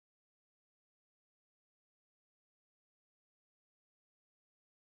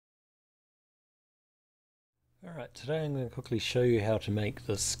Alright, today I'm going to quickly show you how to make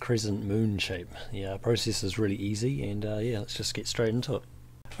this crescent moon shape. The process is really easy and yeah, let's just get straight into it.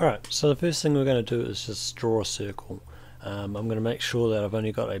 Alright, so the first thing we're going to do is just draw a circle. I'm going to make sure that I've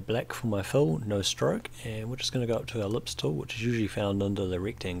only got a black for my fill, no stroke, and we're just going to go up to our ellipse tool, which is usually found under the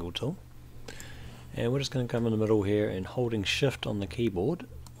rectangle tool. And we're just going to come in the middle here and holding shift on the keyboard,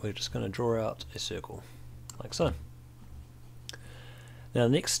 we're just going to draw out a circle, like so. Now the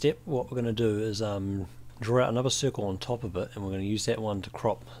next step, what we're going to do is draw out another circle on top of it, and we're going to use that one to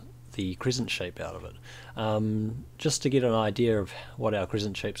crop the crescent shape out of it. Just to get an idea of what our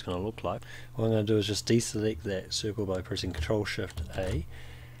crescent shape is going to look like, what I'm going to do is just deselect that circle by pressing Ctrl Shift A,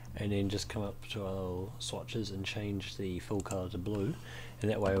 and then just come up to our swatches and change the fill color to blue, and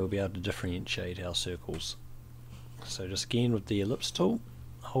that way we'll be able to differentiate our circles. So just again with the ellipse tool,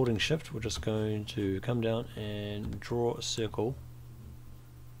 holding shift, we're just going to come down and draw a circle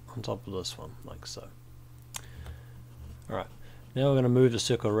on top of this one, like so. Alright, now we're going to move the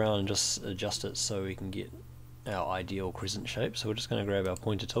circle around and just adjust it so we can get our ideal crescent shape. So we're just going to grab our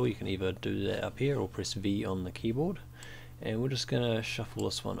pointer tool, you can either do that up here or press V on the keyboard, and we're just going to shuffle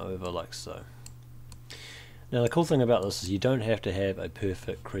this one over like so. Now the cool thing about this is you don't have to have a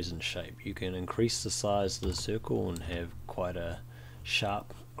perfect crescent shape. You can increase the size of the circle and have quite a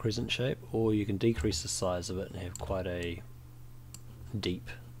sharp crescent shape, or you can decrease the size of it and have quite a deep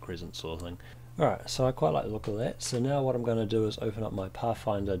crescent sort of thing. Alright, so I quite like the look of that. So now what I'm going to do is open up my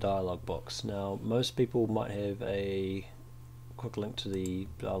Pathfinder dialog box. Now most people might have a quick link to the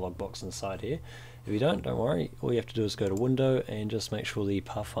dialog box inside here. If you don't worry, all you have to do is go to Window and just make sure the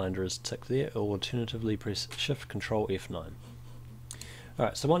Pathfinder is ticked there, or alternatively press Shift Control F9.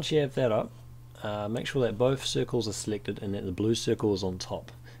 Alright, so once you have that up, make sure that both circles are selected and that the blue circle is on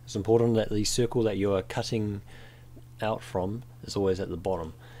top. It's important that the circle that you are cutting out from is always at the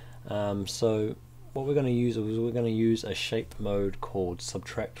bottom. So what we're going to use is we're going to use a shape mode called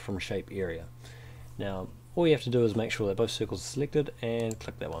Subtract from Shape Area. Now all you have to do is make sure that both circles are selected and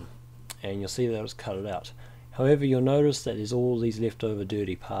click that one, and you'll see that it's cut it out. However, you'll notice that there's all these leftover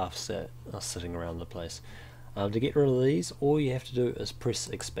dirty paths that are sitting around the place. To get rid of these, all you have to do is press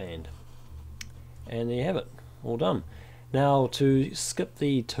expand, and there you have it, all done. Now to skip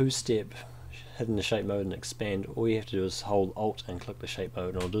the two-step hitting the shape mode and expand, all you have to do is hold Alt and click the shape mode,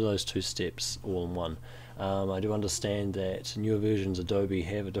 and it'll do those two steps all in one. I do understand that newer versions of Adobe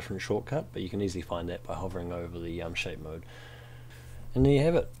have a different shortcut, but you can easily find that by hovering over the shape mode. And there you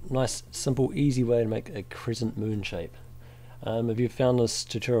have it. Nice, simple, easy way to make a crescent moon shape. If you found this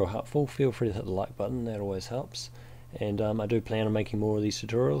tutorial helpful, feel free to hit the like button, that always helps. And I do plan on making more of these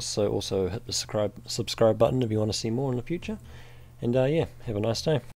tutorials, so also hit the subscribe button if you want to see more in the future. And yeah, have a nice day.